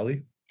Steelhead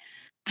Alley?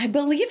 I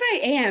believe I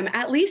am,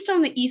 at least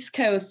on the East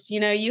Coast.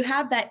 You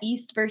have that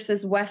East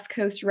versus West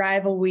Coast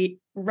rivalry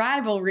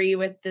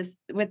with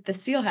the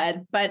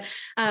steelhead, but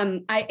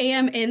I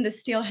am in the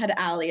Steelhead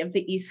Alley of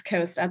the East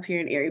Coast up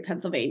here in Erie,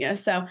 Pennsylvania.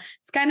 So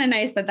it's kind of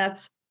nice that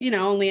that's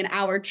only an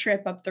hour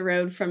trip up the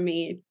road from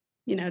me,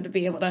 to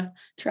be able to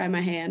try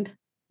my hand.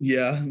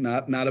 Yeah,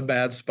 not a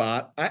bad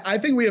spot. I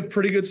think we have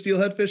pretty good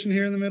steelhead fishing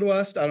here in the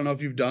Midwest. I don't know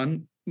if you've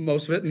done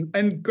most of it,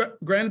 and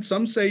granted,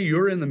 some say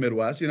you're in the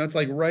Midwest. It's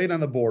like right on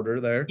the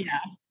border there. Yeah.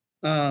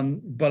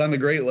 But on the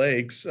Great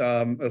Lakes,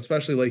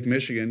 especially Lake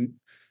Michigan,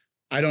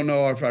 I don't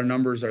know if our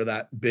numbers are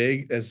that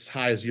big, as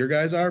high as your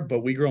guys are, but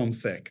we grow them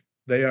thick.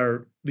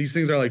 These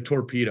things are like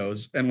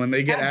torpedoes, and when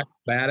they get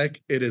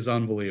acrobatic, it is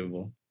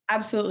unbelievable.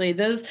 Absolutely.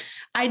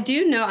 I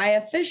do know I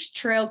have fished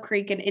Trail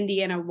Creek in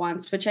Indiana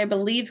once, which I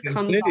believe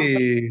comes off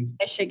of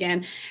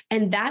Michigan.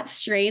 And that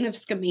strain of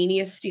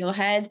Skamania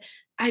steelhead,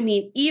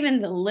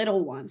 even the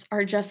little ones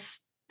are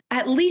just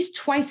at least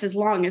twice as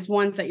long as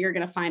ones that you're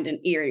going to find in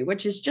Erie,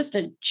 which is just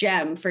a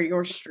gem for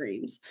your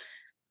streams.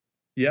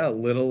 Yeah,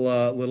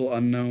 little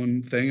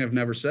unknown thing I've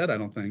never said, I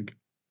don't think.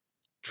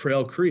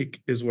 Trail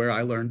Creek is where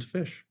I learned to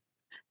fish.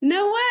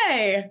 No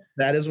way.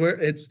 That is where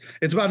it's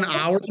about an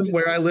hour from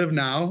where I live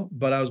now,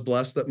 but I was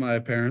blessed that my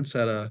parents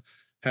had a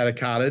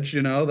cottage,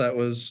 that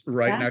was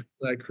right next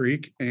to that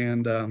creek.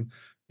 And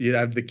you'd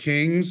have the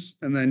Kings,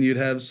 and then you'd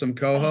have some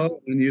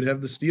coho, and you'd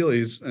have the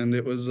Steelies. And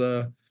it was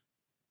a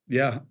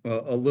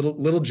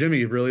little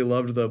Jimmy really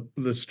loved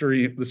the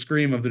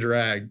scream of the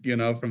drag,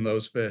 from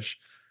those fish.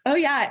 Oh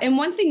yeah, and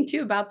one thing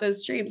too about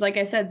those streams, like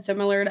I said,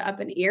 similar to up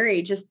in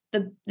Erie, just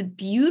the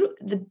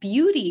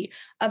beauty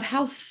of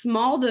how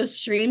small those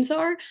streams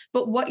are,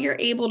 but what you're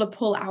able to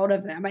pull out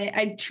of them.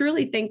 I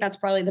truly think that's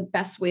probably the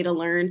best way to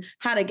learn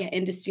how to get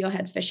into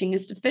steelhead fishing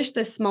is to fish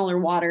this smaller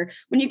water.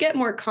 When you get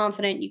more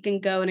confident, you can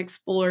go and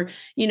explore,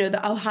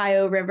 the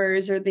Ohio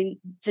rivers or the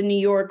New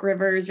York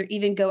rivers, or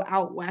even go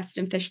out west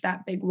and fish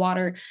that big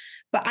water.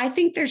 But I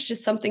think there's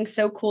just something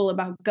so cool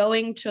about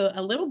going to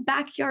a little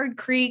backyard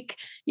creek.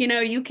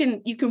 You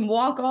can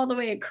walk all the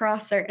way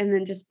across there and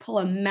then just pull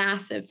a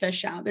massive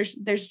fish out.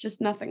 There's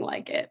just nothing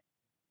like it.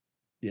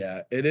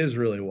 Yeah, it is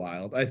really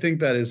wild. I think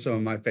that is some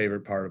of my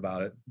favorite part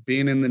about it.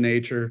 Being in the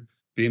nature,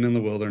 being in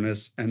the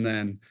wilderness, and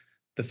then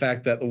the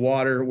fact that the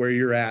water where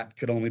you're at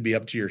could only be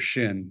up to your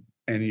shin,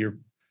 and you're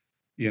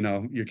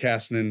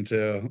casting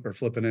into or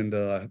flipping into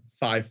a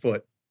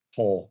 5-foot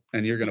hole,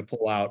 and you're going to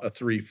pull out a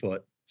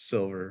 3-foot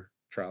silver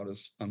trout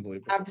is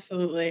unbelievable.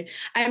 Absolutely.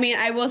 I mean,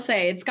 I will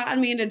say it's gotten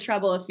me into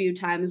trouble a few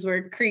times where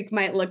a creek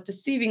might look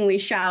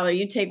deceivingly shallow.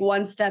 You take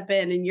one step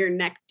in and you're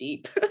neck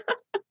deep.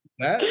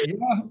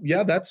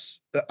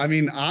 That's, I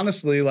mean,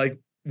 honestly, like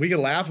we could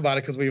laugh about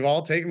it because we've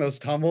all taken those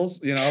tumbles.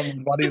 My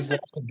buddy's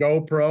lost a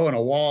GoPro and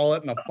a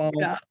wallet and a phone,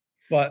 Yeah.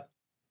 but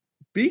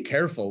be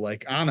careful.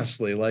 Like,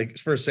 honestly, like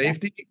for a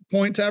safety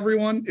point to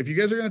everyone, if you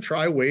guys are going to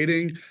try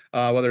wading,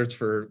 whether it's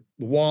for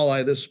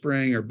walleye this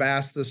spring or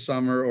bass this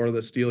summer or the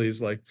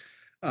steelies, like,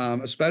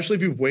 especially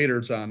if you've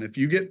waders on, if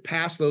you get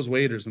past those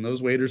waders and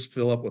those waders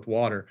fill up with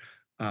water,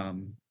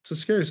 it's a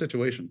scary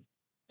situation.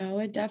 Oh,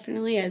 it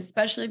definitely is,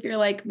 especially if you're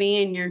like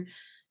me and you're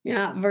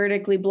not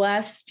vertically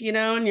blessed,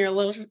 and you're a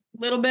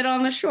little bit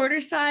on the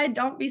shorter side.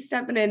 Don't be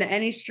stepping into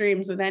any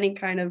streams with any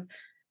kind of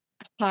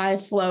high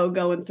flow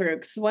going through.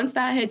 Because once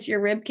that hits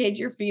your rib cage,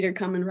 your feet are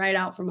coming right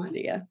out from under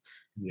you.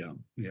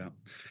 Yeah.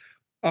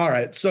 All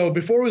right. So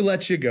before we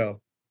let you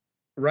go,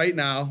 right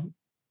now,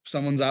 if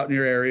someone's out in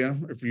your area,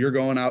 if you're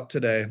going out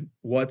today,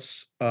 what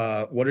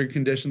are your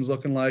conditions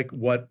looking like?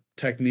 What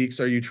techniques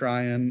are you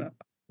trying?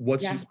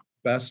 What's your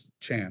best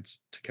chance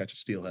to catch a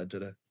steelhead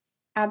today?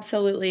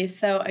 Absolutely.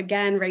 So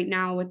again, right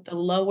now with the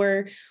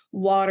lower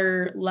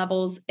water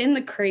levels in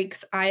the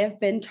creeks, I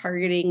have been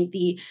targeting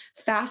the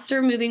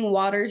faster moving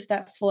waters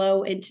that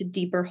flow into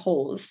deeper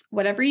holes.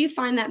 Whatever you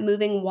find that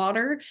moving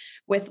water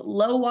with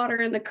low water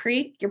in the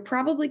creek, you're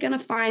probably going to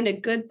find a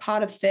good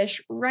pot of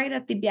fish right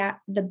at the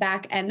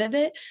back end of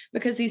it,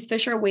 because these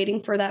fish are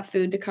waiting for that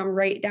food to come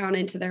right down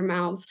into their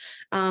mouths.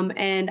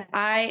 And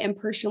I am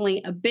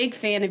personally a big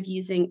fan of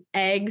using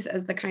eggs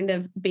as the kind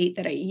of bait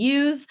that I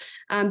use,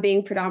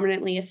 being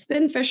predominantly a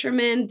spin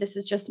fisherman. This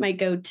is just my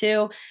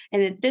go-to.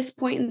 And at this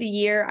point in the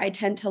year, I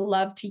tend to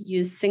love to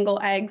use single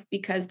eggs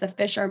because the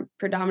fish are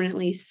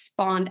predominantly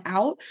spawned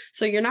out.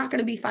 So you're not going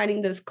to be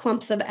finding those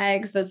clumps of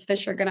eggs. Those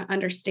fish are going to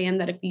understand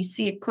that if you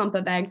see a clump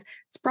of eggs,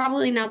 it's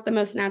probably not the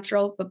most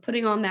natural, but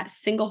putting on that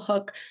single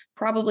hook,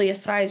 probably a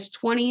size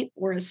 20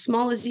 or as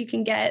small as you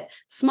can get,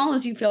 small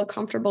as you feel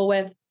comfortable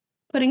with,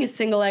 putting a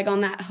single egg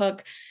on that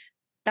hook,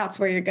 that's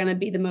where you're going to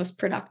be the most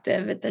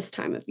productive at this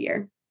time of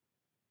year.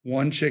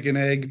 One chicken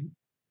egg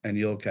and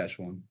you'll catch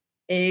one.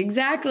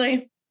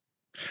 Exactly.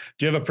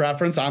 Do you have a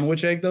preference on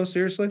which egg though?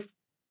 Seriously?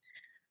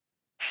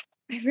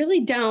 I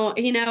really don't.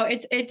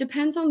 It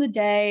depends on the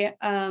day.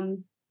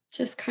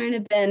 Just kind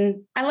of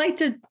I like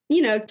to,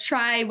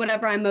 try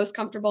whatever I'm most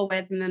comfortable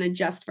with and then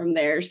adjust from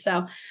there.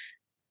 So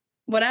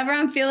whatever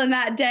I'm feeling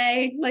that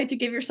day, like to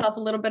give yourself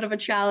a little bit of a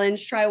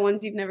challenge, try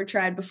ones you've never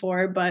tried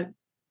before, but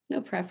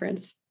no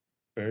preference.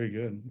 Very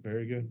good.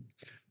 Very good.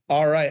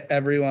 All right,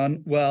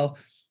 everyone. Well,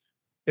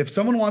 if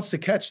someone wants to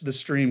catch the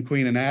Stream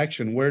Queen in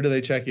action, where do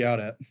they check you out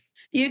at?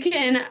 You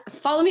can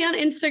follow me on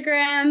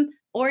Instagram,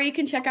 or you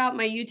can check out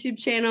my YouTube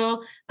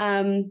channel,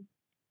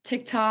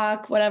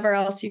 TikTok, whatever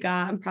else you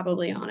got. I'm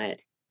probably on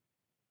it.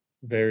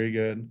 Very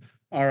good.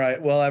 All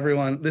right. Well,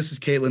 everyone, this is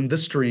Caitlin, the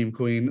Stream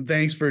Queen.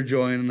 Thanks for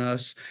joining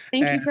us.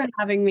 Thank you for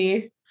having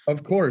me.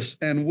 Of course.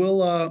 And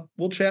we'll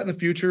chat in the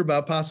future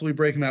about possibly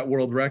breaking that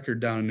world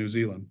record down in New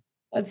Zealand.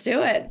 Let's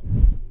do it.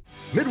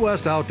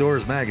 Midwest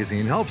Outdoors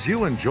Magazine helps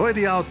you enjoy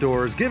the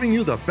outdoors, giving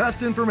you the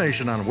best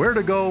information on where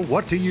to go,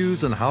 what to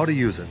use, and how to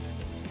use it.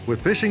 With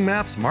fishing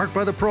maps marked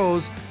by the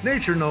pros,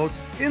 nature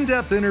notes,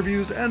 in-depth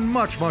interviews, and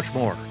much, much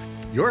more.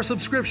 Your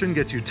subscription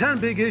gets you 10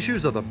 big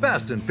issues of the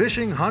best in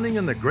fishing, hunting,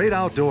 and the great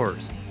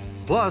outdoors.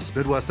 Plus,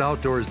 Midwest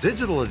Outdoors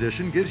Digital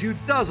Edition gives you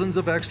dozens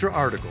of extra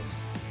articles.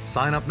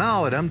 Sign up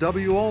now at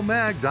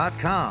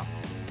mwomag.com.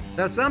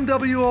 That's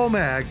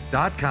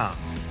mwomag.com.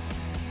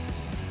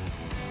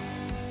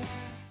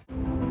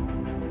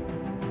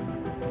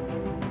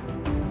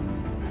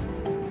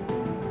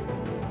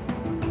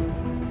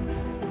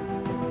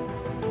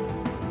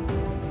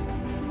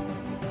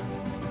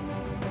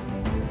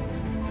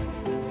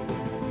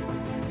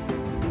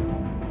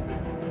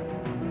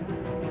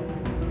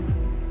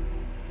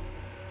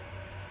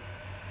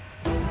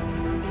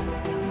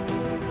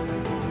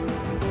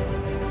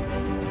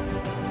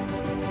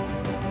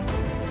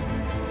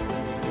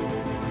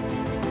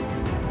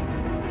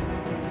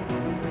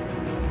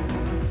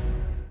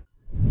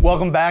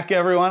 Welcome back,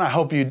 everyone. I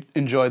hope you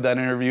enjoyed that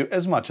interview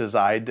as much as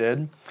I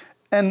did.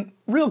 And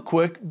real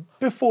quick,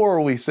 before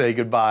we say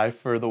goodbye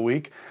for the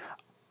week,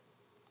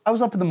 I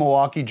was up at the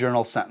Milwaukee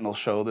Journal-Sentinel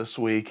show this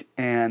week,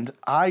 and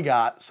I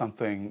got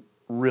something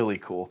really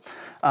cool.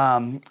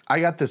 I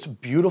got this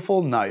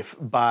beautiful knife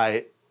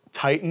by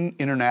Titan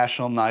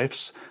International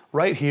Knives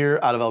right here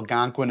out of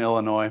Algonquin,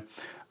 Illinois.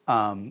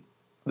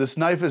 This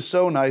knife is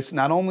so nice.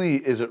 Not only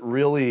is it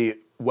really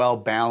well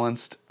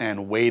balanced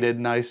and weighted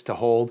nice to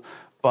hold,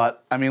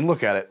 but I mean,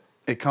 look at it.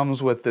 It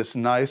comes with this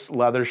nice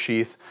leather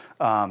sheath,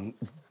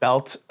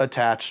 belt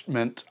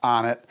attachment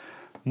on it,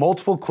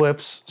 multiple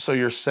clips so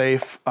you're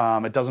safe.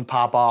 It doesn't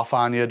pop off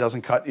on you, it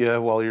doesn't cut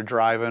you while you're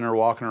driving or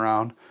walking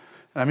around.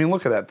 And I mean,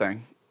 look at that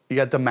thing. You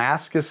got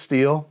Damascus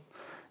steel,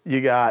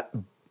 you got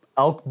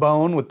elk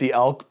bone with the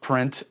elk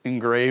print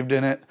engraved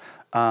in it.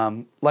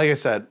 Like I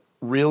said,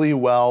 really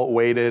well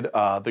weighted.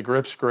 The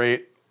grip's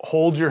great.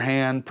 Holds your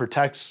hand,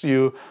 protects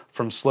you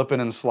from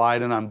slipping and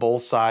sliding on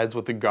both sides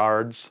with the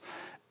guards.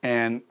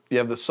 And you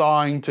have the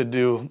sawing to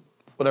do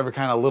whatever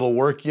kind of little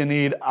work you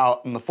need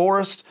out in the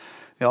forest.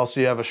 You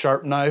also have a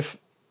sharp knife.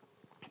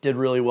 Did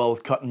really well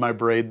with cutting my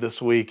braid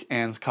this week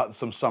and cutting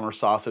some summer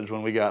sausage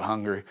when we got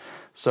hungry.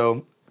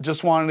 So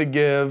just wanted to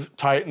give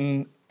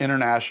Titan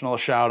International a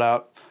shout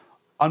out.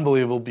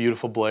 Unbelievable,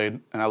 beautiful blade,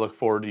 and I look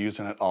forward to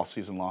using it all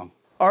season long.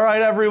 All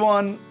right,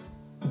 everyone.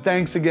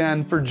 Thanks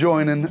again for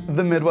joining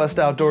the Midwest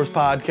Outdoors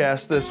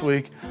Podcast this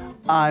week.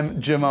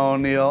 I'm Jim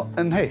O'Neill,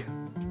 and hey,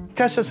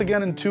 catch us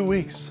again in 2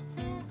 weeks.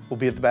 We'll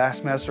be at the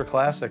Bassmaster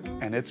Classic,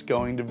 and it's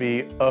going to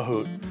be a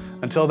hoot.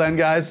 Until then,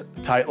 guys,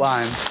 tight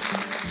lines.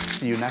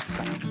 See you next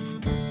time.